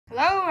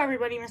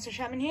everybody, Mr.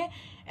 Chapman here,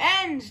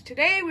 and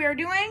today we are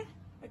doing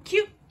a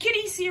cute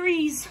kitty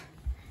series.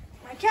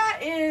 My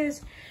cat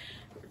is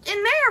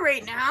in there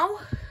right now.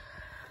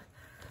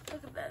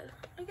 Look at that.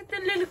 Look at the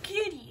little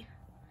kitty.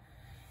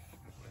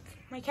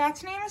 My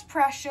cat's name is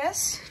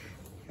Precious.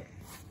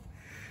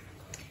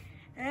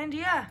 And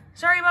yeah,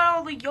 sorry about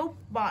all the Yelp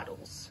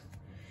bottles.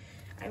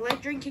 I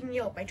like drinking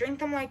Yelp. I drink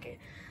them like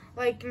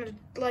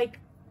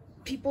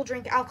people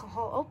drink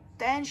alcohol. Oh,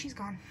 then she's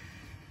gone.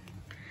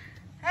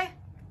 Hey.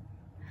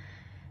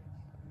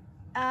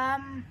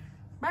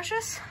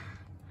 Precious?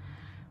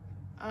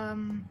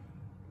 My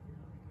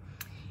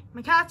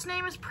cat's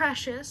name is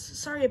Precious.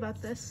 Sorry about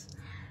this.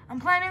 I'm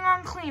planning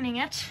on cleaning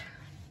it.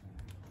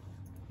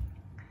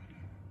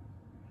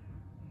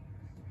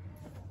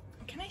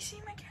 Can I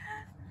see my cat?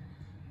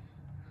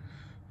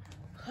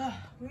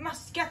 We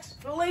must get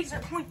the laser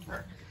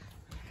pointer.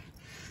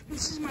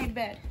 This is my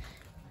bed.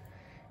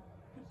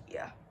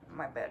 Yeah,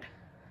 my bed.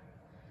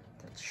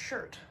 That's a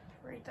shirt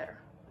right there.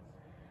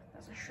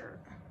 That's a shirt.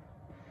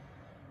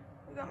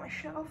 We got my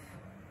shelf.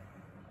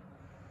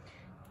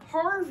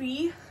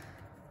 Harvey.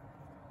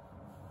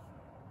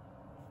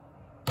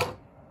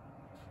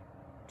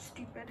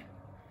 Stupid.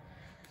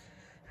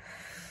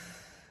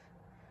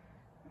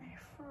 My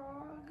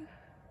frog.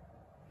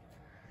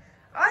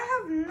 I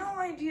have no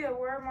idea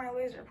where my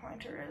laser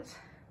pointer is.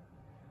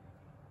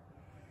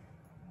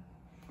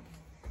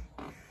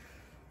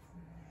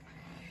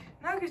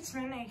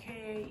 Nuggetsman,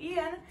 aka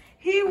Ian,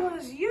 he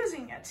was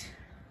using it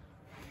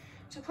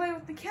to play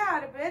with the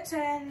cat a bit,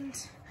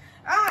 and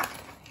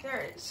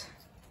there it is.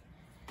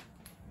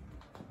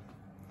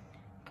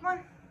 Come on.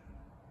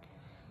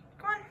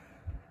 Come on.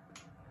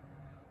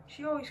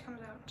 She always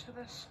comes out to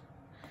this.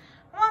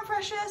 Come on,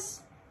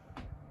 Precious.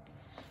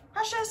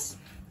 Precious.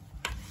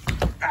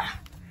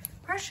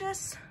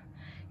 Precious.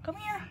 Come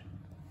here.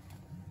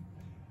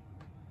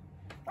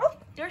 Oh,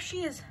 there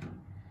she is.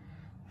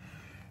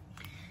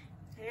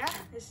 Yeah,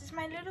 this is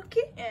my little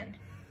kitten.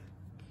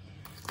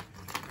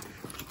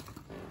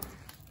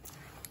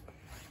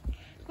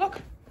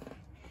 Look.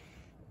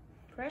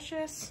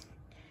 Precious.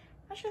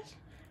 Precious.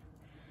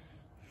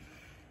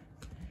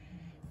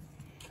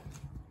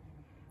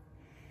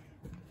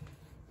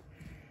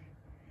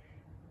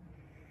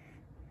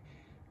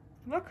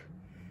 Look.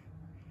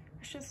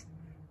 Precious.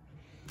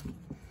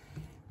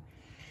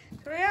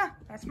 So yeah,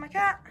 that's my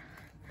cat.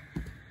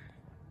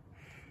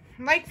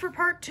 Like for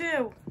part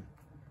 2.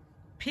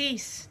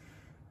 Peace.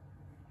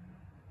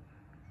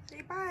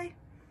 Say bye.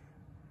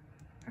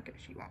 Okay,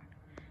 she won't.